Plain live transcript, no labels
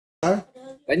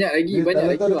Banyak lagi, banyak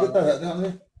lagi. Tak tengok ni.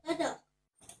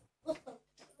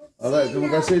 Alright,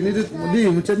 terima kasih. Ni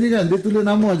macam ni kan, dia tulis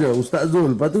nama je, Ustaz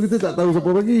Zul. Lepas tu kita tak tahu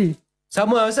siapa bagi.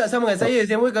 Sama Ustaz, sama dengan saya.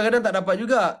 Saya pun kadang-kadang tak dapat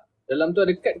juga. Dalam tu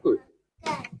ada kad kot.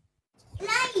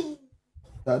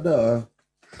 Tak ada.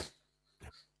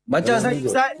 Macam saya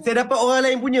Ustaz, saya dapat orang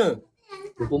lain punya.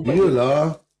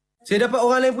 Iyalah. Saya dapat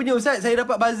orang lain punya Ustaz, saya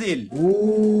dapat Bazil.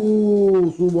 Oh,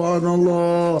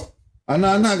 subhanallah.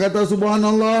 Anak-anak kata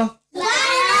subhanallah.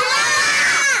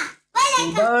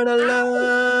 Subhanallah.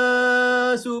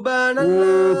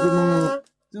 Subhanallah.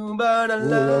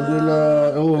 Subhanallah.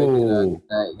 Alhamdulillah.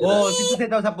 Oh, situ saya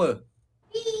tahu siapa.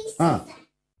 Ha.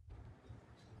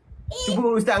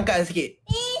 Cuba Ustaz angkat sikit.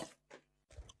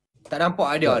 Tak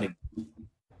nampak ada dia.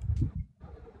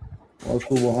 Oh,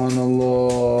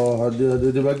 subhanallah.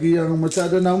 Dia bagi yang macam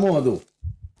ada nama tu.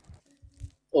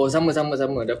 Oh,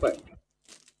 sama-sama dapat.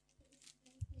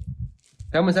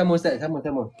 Sama-sama Ustaz,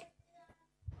 sama-sama.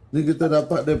 Ni kita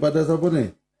dapat daripada siapa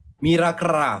ni? Mira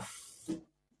Craft.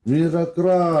 Mira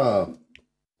Craft.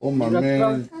 Oh,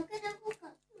 mamen.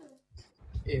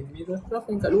 Mira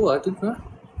Craft yang kat luar tu ha?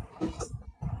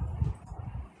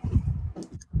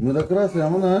 Mira Craft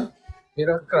yang mana?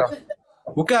 Mira Craft.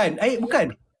 Bukan,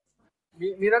 bukan.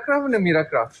 Mira Craft mana Mira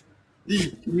Craft?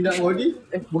 Minat body?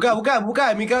 Bukan.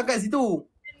 Mira kat situ.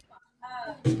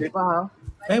 Saya faham.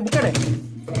 Bukan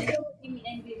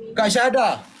Kak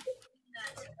Shahidan.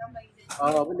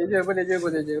 Boleh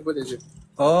je.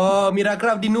 Oh, Mira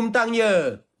Craft di Numtang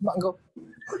je. Mak kau.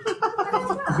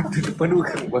 Depan dua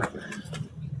kau.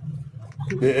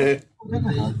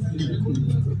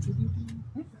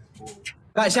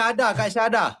 Kak Shahidan. Kak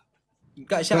Shahidan.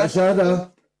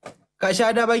 Kak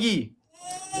Shahidan bagi.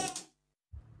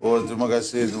 Oh, terima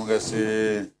kasih.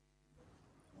 Saya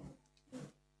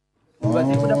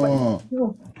pun dapat.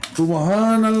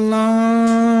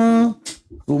 Subhanallah.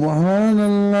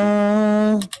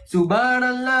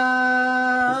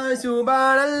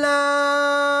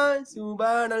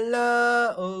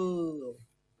 Oh.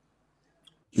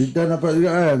 Kita dapat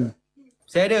juga kan?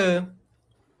 Saya ada.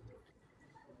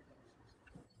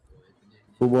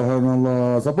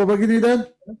 Subhanallah. Siapa bagi ni, Dan?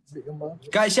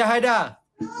 Kak Shahidan.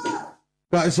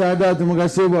 Kak Shahidan, terima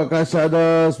kasih buat Kak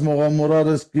Shahidan. Semoga murah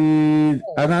rezeki.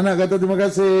 Anak-anak kata terima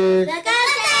kasih.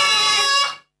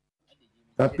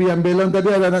 Tapi yang belon tadi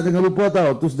ada anak jangan lupa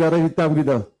tau. Tu sejarah hitam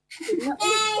kita.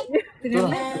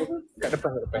 Kat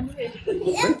depan.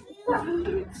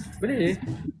 Boleh?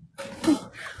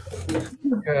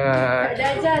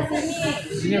 Ada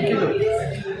sini okey tu.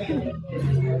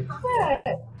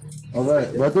 Alright.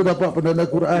 Lepas tu dapat pendana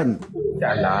Quran.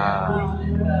 Jalan.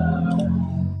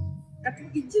 Kata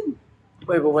kejam.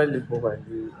 Bawa.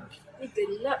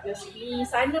 Gelap dah sini.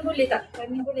 Sana boleh tak?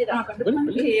 Sana boleh tak?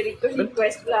 Boleh.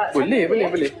 Request pula. Boleh.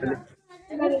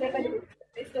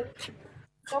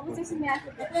 Kamu sini aku.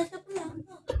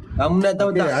 Kamu nak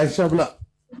tahu tak? Aisyah pula.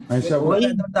 Nak tahu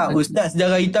tak? Ustaz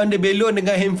sejarah hitam dia belon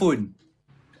dengan handphone.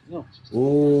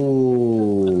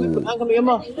 Oh. Ambil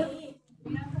gambar.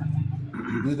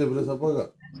 Ni daripada siapa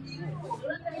kak?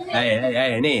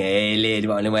 Ni. Dia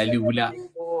malu-malu pula.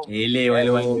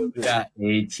 Malu-malu pula.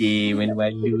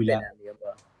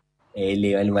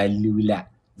 Malu-malu pula.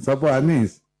 Siapa?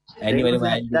 Anis? Ini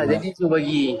malu-malu. Tak, jadi tu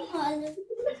bagi.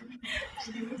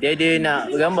 Dia ada nak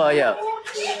bergambar je.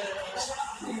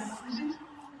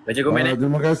 Baca komen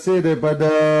Terima kasih daripada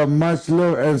much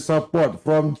love and support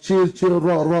from Chill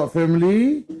Rock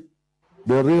family.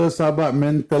 The real sahabat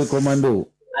mental commando.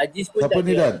 Ajis pun siapa tak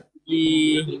ni, Dan?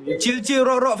 Chill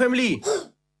Rock family.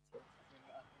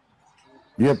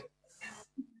 Yep.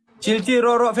 Chill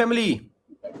Rock family.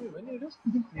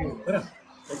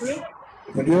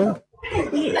 Dia?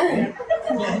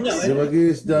 Dia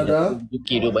bagi sejadah.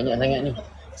 Okey tu banyak sangat ni.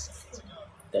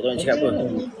 Tak tahu nak cakap apa.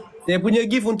 Saya punya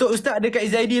gift untuk Ustaz ada kat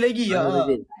Ezaidi lagi.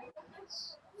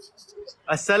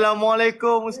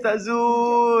 Assalamualaikum Ustaz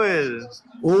Zul.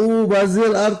 Oh,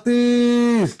 Bazil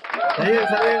artis. Saya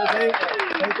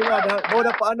tengah baru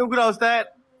dapat anugerah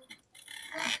Ustaz.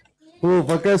 Oh,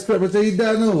 pakai spek macam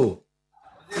Idan tu.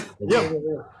 Ya.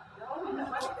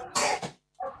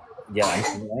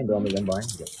 Sekejap ni dia ambil gambar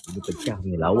ni. Dia pecah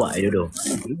punya lawak dia tu.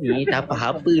 Ini tak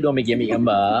apa-apa dia ambil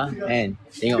gambar kan.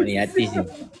 Tengok ni artis ni.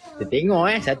 Kita tengok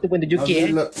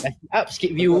 1.7K Kasih up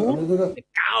sikit view.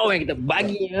 Kau yang kita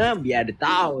bagi biar dia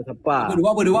tahu siapa.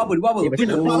 Dua apa?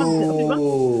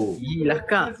 Gila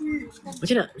kak.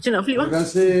 Macam nak flip Terima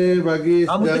kasih bagi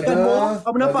kamu tekan more.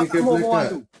 Kamu nampak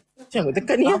more tu. Macam aku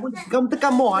tekan ni Kamu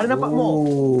tekan more. Ada nampak more.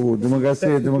 Oh, terima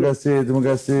kasih.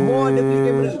 More ada flip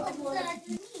camera.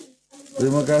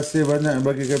 Terima kasih banyak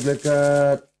bagi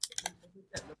plakat.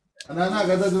 Anak-anak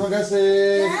kata terima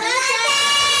kasih.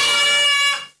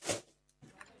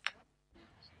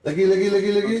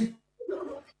 Lagi.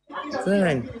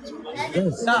 Kan?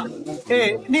 Tak.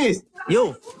 Nis.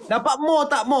 Yo, Dapat more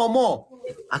tak? More.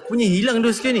 aku punya hilang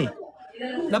tu sekali ni.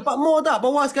 Dapat more tak?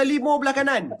 Bawah sekali more belah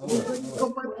kanan.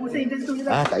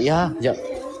 Tak payah. Sekejap.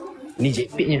 Ni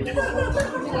jetpacknya.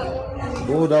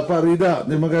 Oh, dapat Rida.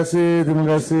 Terima kasih.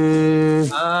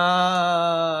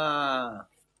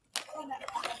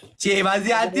 Cik,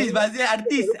 Bazir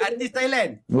artis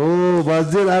Thailand. Oh,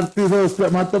 Bazil artis tu. Spek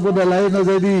mata pun dah lain dah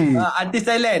jadi. Artis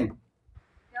Thailand.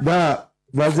 Dah.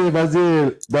 Bazil.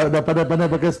 Dah pandai-pandai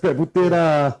pakai spek putih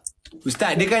dah.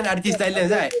 Ustaz, dia kan artis Thailand,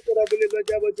 Ustaz. Kau dah boleh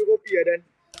belajar baca kopi ya, Dan?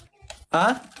 Ha?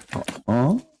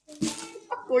 Oh?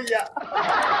 Koyak.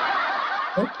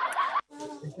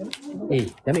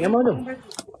 Dah ambil gambar tu?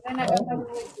 Kan nak gambar.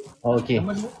 Oh, okey.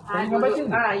 Dia baca.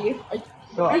 Ya.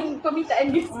 Kau minta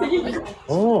dia.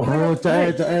 Oh,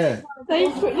 Cak. Saya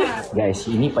ikut je. guys,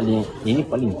 ini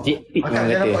paling jetpack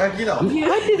orang kata.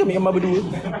 Ada ke ambil gambar berdua?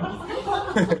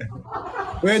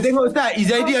 Weh, tengok Ustaz,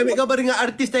 Ezaidi ambil gambar dengan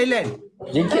artis Thailand.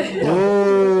 Jengket.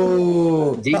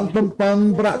 Oh, tak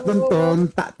tempang berak tonton,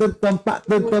 tak tonton pak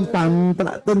tonton pang,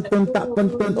 tak tonton tak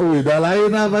tonton. Oh, dah lain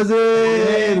lah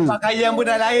Fazil. Pakaian pun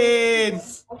dah lain.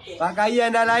 Pakaian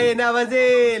dah lain dah,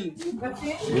 Fazil.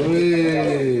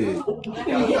 Weh.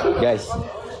 Guys,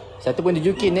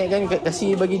 1.7K naik kan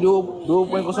kasih bagi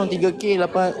 2.03K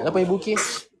 8,000K.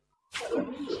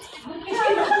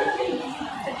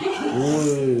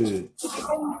 Weh.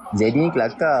 Jadi ni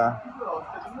kelakar.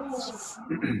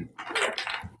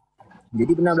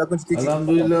 Jadi pernah berlakon cerita-cerita.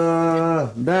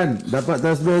 Alhamdulillah. Dan dapat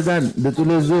tasbih Dan. Dia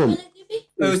tulis Zul.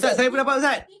 Ustaz, saya pun dapat,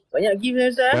 Ustaz. Banyak gift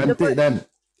ni Ustaz. Cantik Dan.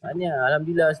 Banyak.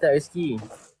 Alhamdulillah Ustaz, rezeki.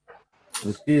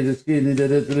 Rezeki ni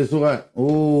dia tulis surat.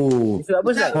 Oh. Surat apa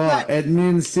Ustaz?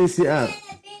 Admin CCR.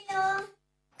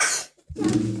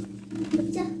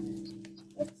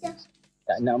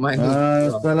 Tak nak mandi.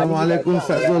 Assalamualaikum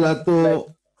Ustaz Zul Atuk.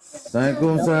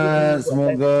 Assalamualaikum Ustaz.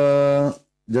 Semoga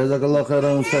jazakallah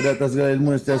khairan Ustaz di atas segala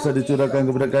ilmu yang sentiasa dicurahkan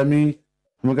kepada kami.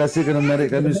 Terima kasih kerana menarik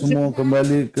kami semua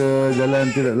kembali ke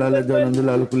jalan tidak lalai jauh.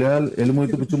 Alhamdulillah ala kulli hal. Ilmu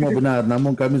itu percuma benar.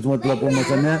 Namun kami semua telah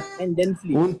memasangnya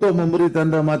untuk memberi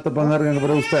tanda mata penghargaan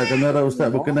kepada Ustaz. Kami harap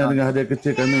Ustaz berkenan dengan hadiah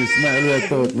kecil kami. Ismail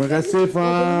Atuk. Terima kasih Fa.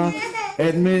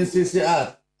 Admin CCR.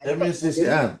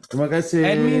 Terima kasih.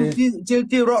 Admin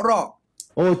Cil Rock.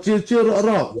 Oh, Cil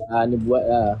Rock. Ni buat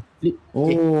lah. Flip.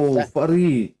 Oh,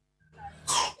 Fahri.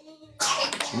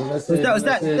 Terima kasih.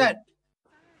 Ustaz.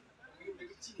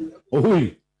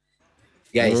 Oi.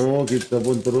 Guys. Oh, kita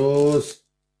pun terus.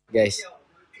 Guys.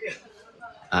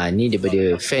 Ni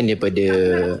daripada fan daripada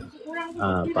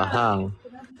Pahang.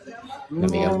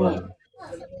 Ambil gambar.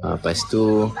 Lepas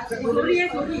tu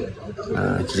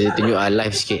kita tunjuk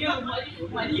live sikit.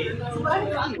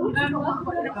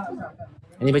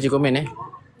 Ini baca komen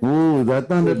Oh,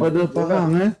 datang daripada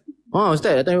Pahang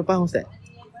Ustaz datang daripada Pahang Ustaz.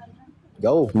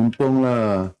 Jauh.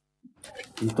 Untunglah.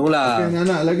 Okey,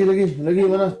 anak lagi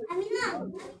mana?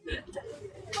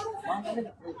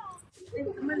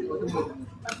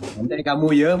 Nanti kamu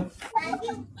ya.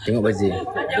 Tengok Bazir.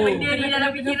 Dia ni dalam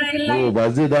fikiran lain. Oh,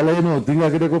 Bazir dah lain tu. Tinggal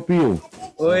kedai kopi tu.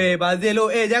 Oi, Bazil lo.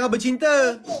 Jangan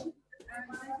bercinta.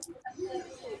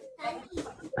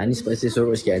 Ni sebab saya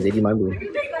sorok sikit jadi malu.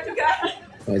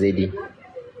 Tengok Zaidi.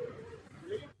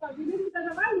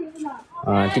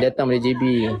 Nanti datang dari JB.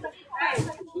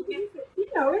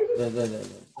 Dah.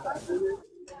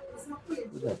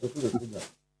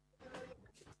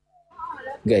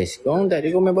 Guys, korang tak ada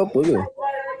komen apa-apa ke?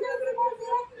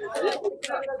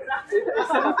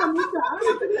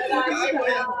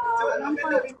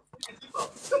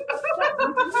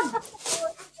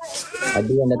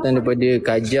 Ada yang datang daripada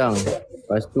Kajang.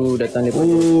 Lepas tu datang daripada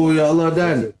Oh, ya Allah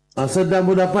Dan. Sedang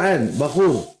pun dapat kan?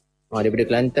 Baku. daripada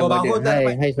Kelantan pun ada.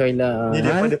 Hai Suhaila. Ni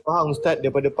daripada Pahang Ustaz.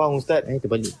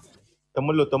 Terbalik.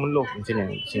 Temeloh. Macam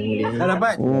mana? Dah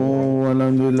dapat. Oh,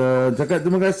 Alhamdulillah. Cakap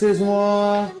terima kasih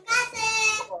semua.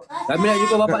 Kami nak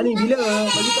jumpa bapak ni bila?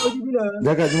 Bagi tahu je bila.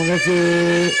 Cakap terima kasih.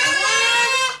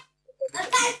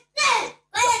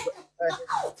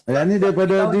 Yang ni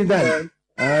daripada Didan.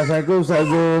 Assalamualaikum Ustaz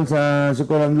Zul.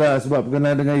 Syukur Alhamdulillah sebab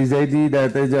berkenal dengan Ezaidi dan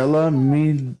Taja Allah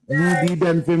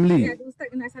Didan family.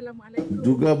 Ustaz kena assalamualaikum.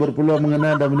 Juga berpeluang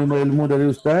mengenal dan menimba ilmu dari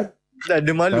Ustaz. Tak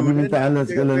ada malu. Kami minta Allah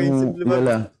segala ilmu.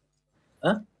 Iyalah.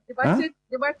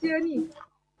 Dia baca ni.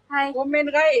 Hai. Komen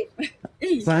gaib.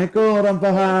 Assalamualaikum orang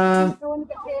Pahang. Kawan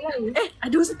dekat saya lain.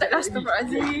 Aduh Ustaz lah.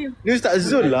 Astagfirullahaladzim. Ni Ustaz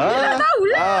Zul lah.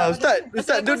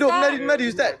 Ustaz duduk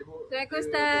menari Ustaz. Assalamualaikum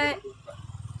Ustaz.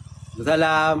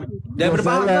 Salam. Daripada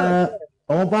Pahang.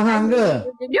 Orang Pahang ke?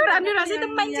 Dia orang saya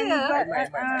teman je.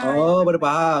 Oh, baru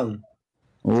faham.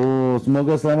 Oh,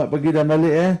 semoga selamat pergi dan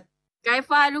balik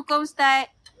Kaifa lukum Ustaz.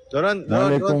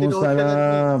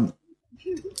 Waalaikumsalam.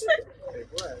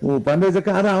 Oh, pandai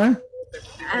cakap Arab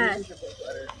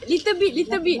Little bit.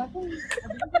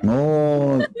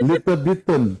 Oh, little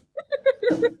biton.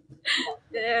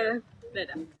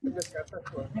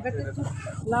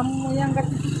 Lama yang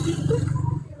kata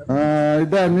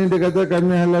Dan ni dia kata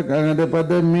kami halak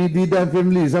daripada Shahidan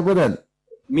family. Siapa Dan?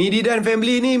 Shahidan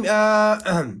family ni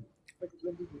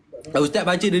Ustaz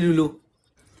baca dia dulu.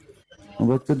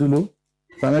 Baca dulu.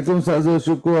 Assalamualaikum Ustaz Zul,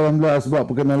 syukur Alhamdulillah sebab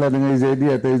perkenalan dengan Ezaidi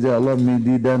atas izin Allah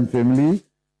Shahidan family.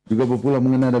 Juga berpulang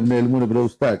mengenal dan ilmu daripada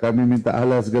Ustaz. Kami minta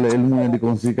halal segala ilmu yang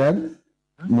dikongsikan.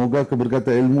 Semoga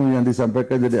keberkatan ilmu yang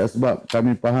disampaikan jadi asbab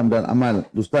kami faham dan amal.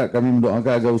 Ustaz, kami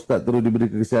mendoakan agar Ustaz terus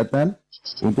diberi kesihatan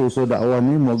untuk usaha dakwah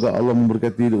ni. Moga Allah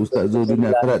memberkati Ustaz Zul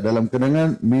dunia akhirat dalam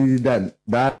kenangan Shahidan.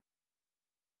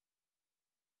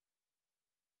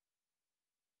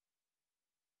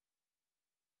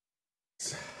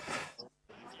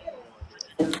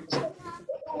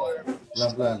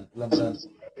 Dan pelan-pelan.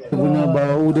 Dia punya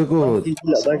bau dia kot.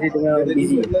 Pula bahasa tengah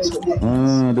busy.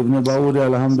 Dia punya bau dia.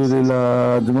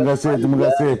 Alhamdulillah. Terima kasih.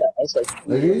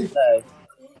 Lagi?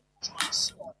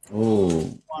 Oh,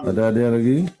 ada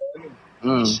lagi?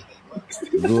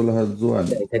 Zul Hazwan.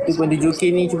 Satu pun DJ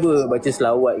ni cuba baca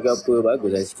selawat ke apa.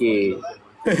 Baguslah sikit.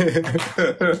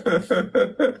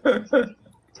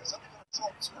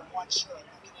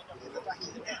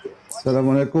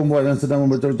 Assalamualaikum buat yang sedang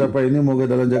membaca ucapan ini. Moga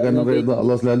dalam jagaan redha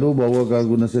Allah selalu. Bawa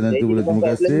guna nanti boleh. Terima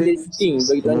kasih.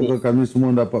 Semoga kami semua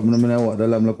dapat menemani awak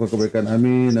dalam melakukan kebaikan.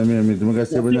 Amin. Terima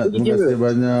kasih banyak.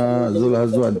 Zul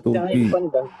Hazwan Turki.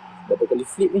 Berapa kali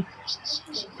flip ni?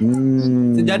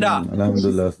 Sejadah.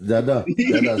 Alhamdulillah. Sejadah.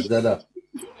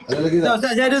 Ada lagi tak?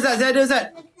 Ustaz, saya ada Ustaz.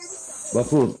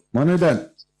 Bafur. Mana Dan?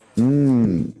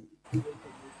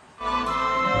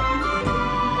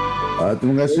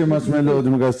 Terima kasih Mas Melo.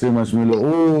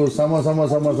 Oh, sama.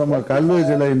 Color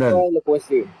je lain Dan.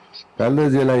 Color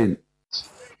je lain.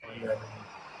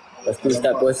 Lepas tu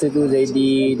start puasa tu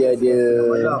Zaidi dia ada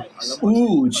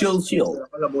Chill.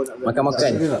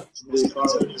 makan.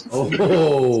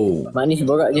 Oh. Manis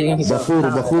borak je ni. Bafur.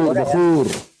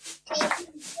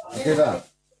 Okey dah.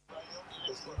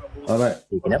 Alright.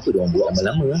 Kenapa dia orang buat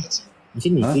lama-lama macam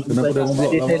ni? Kenapa dia orang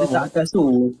buat Tadi saya letak atas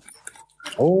tu.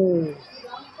 Oh.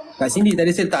 Kat sini tadi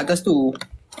saya letak atas tu.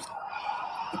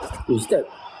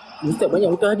 Ustaz banyak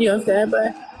betul hadiah Ustaz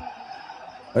Baik.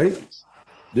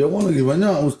 Dia orang lagi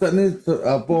banyak. Ustaz ni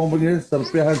apa orang panggil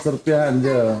serpihan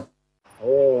je.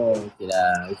 Oh,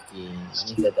 okeylah. Okey.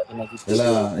 Ini dah tak kenal kita.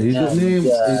 Yalah, hidup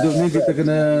ni kita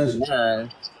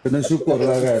kena syukur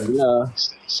lah kan. Yalah.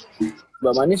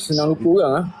 Sebab manis senang lupa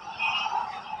orang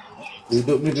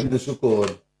Hidup ni kena syukur.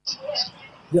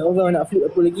 Ya orang nak flip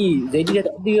apa lagi? Zaidi dah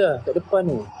tak ada lah kat depan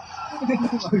tu.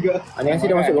 Ani rasa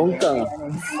dah masuk longkang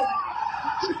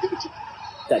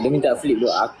Tak, dia minta flip tu.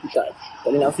 Aku tak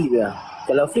boleh nak flip lah.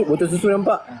 Kalau flip botol susu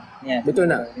nampak. Betul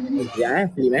nak? Ya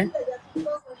flip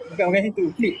Bukan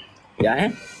situ, flip. Ya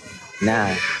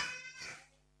Nah.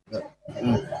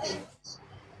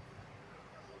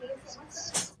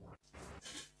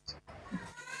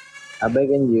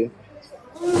 Abaikan je.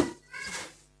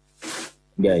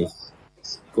 Guys,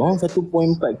 korang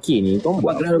 1.4k ni korang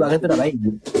buat Kenapa kata dah baik?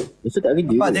 besok tak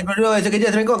kerja. Pak, saya dulu, saya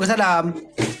kerja. Assalamualaikum, kesalam.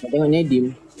 Nak tengok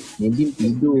Nedim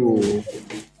tidur.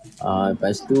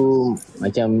 Lepas tu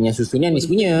macam yang susu ni Anis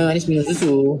punya. Anis minum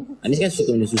susu. Anis kan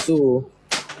suka minum susu.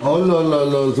 Oh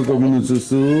la suka minum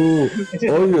susu.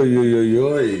 Oh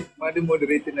yo. Mana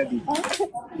moderator Nabi?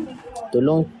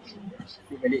 Tolong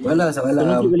Malam.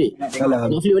 flip balik.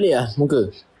 Nak flip balik lah muka.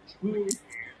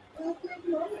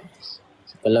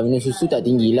 Kalau minum susu tak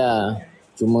tinggi lah.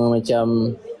 Cuma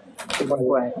macam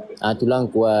tulang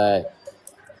kuat.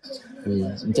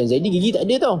 Macam Zaidi gigi tak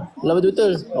ada tau. Kalau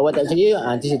betul-betul awak tak percaya,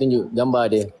 nanti saya tunjuk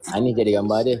gambar dia. Ni jadi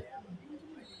gambar dia.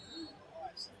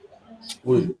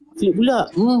 Flip pula.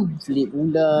 Flip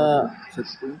pula.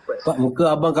 Pak,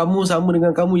 muka abang kamu sama dengan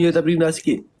kamu je tapi rendah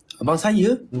sikit. Abang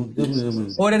saya?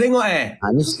 Oh, dah tengok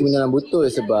Ni suka minum dalam botol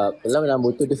sebab kalau dalam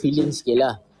botol dia feeling sikit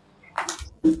lah.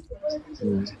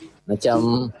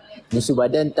 Macam nyusu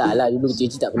badan tak lah. Dulu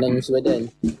kecil-kecil tak pernah nyusu badan.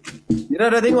 Dia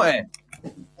dah tengok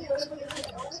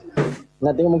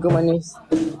Nak tengok muka manis?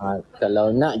 Kalau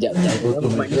nak jap muka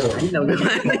manis.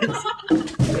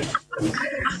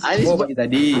 Oh, bagi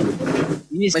tadi.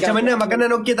 Macam mana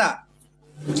makanan okey tak?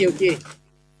 Okey.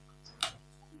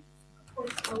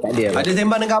 Tak ada apa. Ada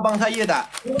sembang dengan abang saya tak?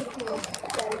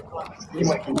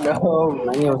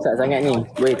 Mana Ustaz sangat ni?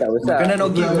 Weh tak Ustaz. Makanan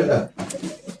okey ke?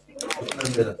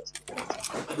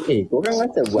 Korang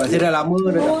masa buat Masih dah lama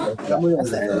dah tak. Lama dah.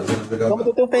 kau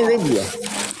betul-betul fans Ezaidi lah.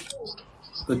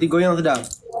 Roti goyang sedap.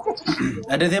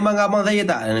 Ada sembang dengan abang saya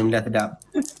tak? Alhamdulillah sedap.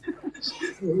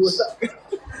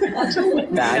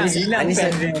 Tak, Anis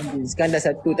sekarang dah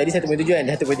 1. Tadi 1.7 kan,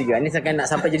 dah 1.3. Anis akan nak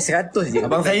sampai jadi 100 je.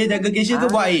 Abang saya jaga Kesha ke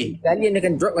buat air? Kali dia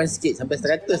akan dropkan sikit sampai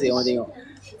 100 je orang tengok.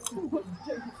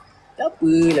 Tak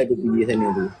apalah dia pergi sana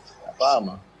tu. Tak faham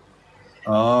lah.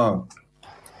 Oh.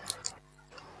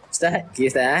 Ustaz, okay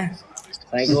Ustaz.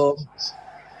 Assalamualaikum.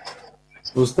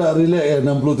 Ustaz relax kan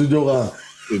 67 orang.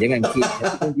 Jangan K.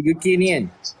 3K ni kan.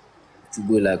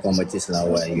 Cubalah kau baca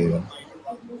selawat ke.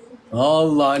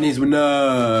 Allah ni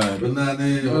benar. Benar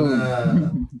ni,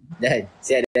 benar. Dan,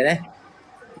 siap dah.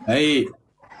 Baik.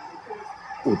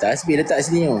 Tasbih letak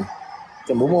sini tu.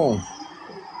 Macam bomo.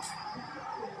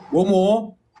 Bomo.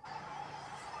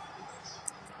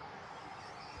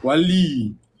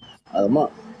 Wali.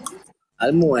 Alamak.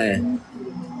 Almu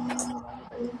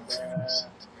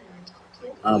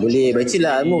boleh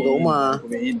bacalah almu kat rumah.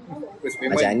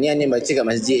 Macam Anian ni baca kat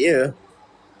masjid je.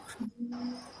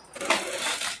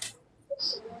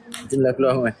 Jomlah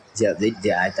keluar rumah.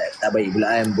 Sekejap, tak baik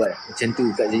pula kan buat macam tu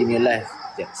kat Zaidi punya live.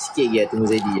 Sekejap, sikit lagi tunggu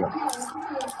Zaidi je.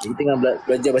 Jadi tengah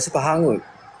belajar bahasa Pahang kot.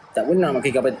 Tak pernah makan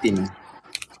ikan patin.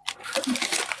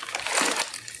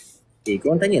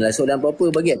 Korang tanyalah soalan apa-apa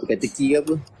bagi apa kat Turki ke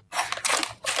apa.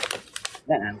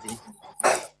 Nak lah macam ni.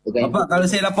 Bapak kalau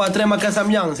saya lapar try makan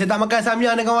samyang. Saya tak makan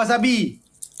samyang dengan wasabi.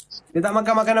 Saya tak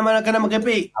makan makanan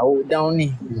merepek. Out down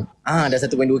ni. Dah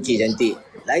 1.2k cantik.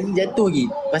 Lagi jatuh lagi.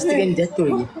 Pastikan jatuh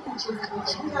lagi.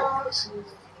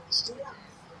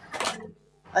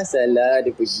 Asalah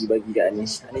dia pergi bagi kat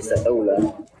Anis. Anis tak tahulah.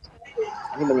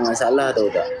 Ini banyak masalah tahu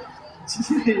tak?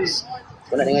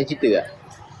 Kau nak dengar cerita tak?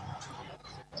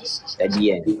 Tadi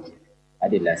kan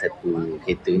adalah satu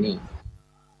kereta ni.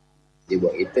 Dia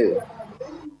buat kereta.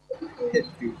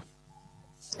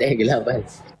 Gelap kan?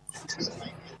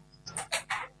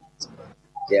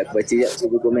 Ya, aku baca sekejap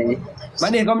buku komen ni.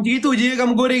 Manis kau macam itu je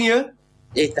kamu goreng ya?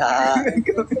 Tak.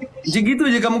 Macam gitu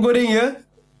je kamu goreng ya?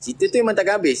 Cerita tu memang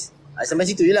takkan habis. Sampai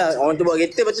situ je lah. Orang tu bawa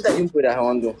kereta, lepas tu tak jumpa dah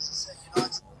orang tu.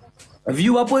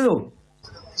 View apa tu?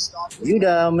 View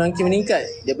dah makin meningkat.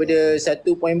 Daripada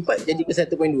 1.4 jadi ke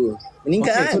 1.2.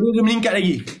 Meningkat okay, kan? So dia meningkat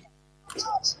lagi.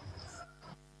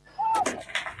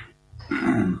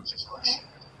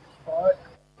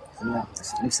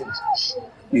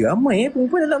 Ramai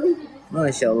perempuan dalam ni.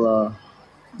 Masya Allah.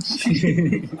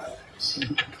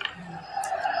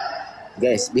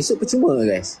 Guys, besok percuma ke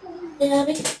guys?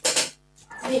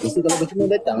 Besok kalau percuma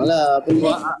datanglah.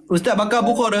 Ustaz bakar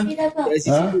bukur dah. Kat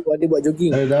situ ada buat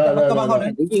jogging. Dah.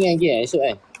 Jogging kan lagi esok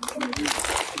kan?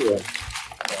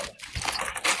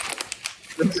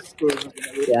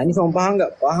 Ni orang Pahang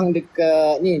tak? Pahang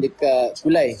dekat ni, dekat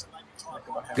Kulai.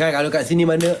 Kan kalau kat sini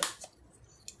mana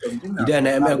dia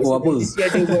nak ML kau apa? Mesti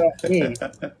ada buat ni.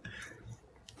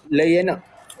 Layan tak?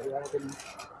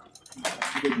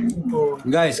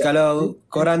 Guys, kalau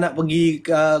korang nak pergi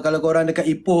kalau korang dekat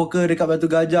Ipoh ke dekat Batu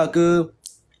Gajah ke,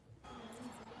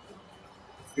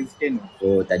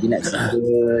 Tadi nak cerita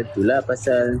itulah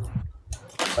pasal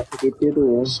kereta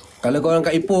tu. kalau korang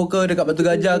kat Ipoh ke dekat Batu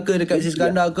Gajah ke dekat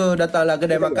Iskandar ke, datanglah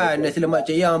kedai makan nasi lemak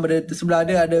Cik Yang, pada sebelah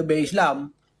dia ada Bank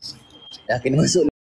Islam. Dah kena masuk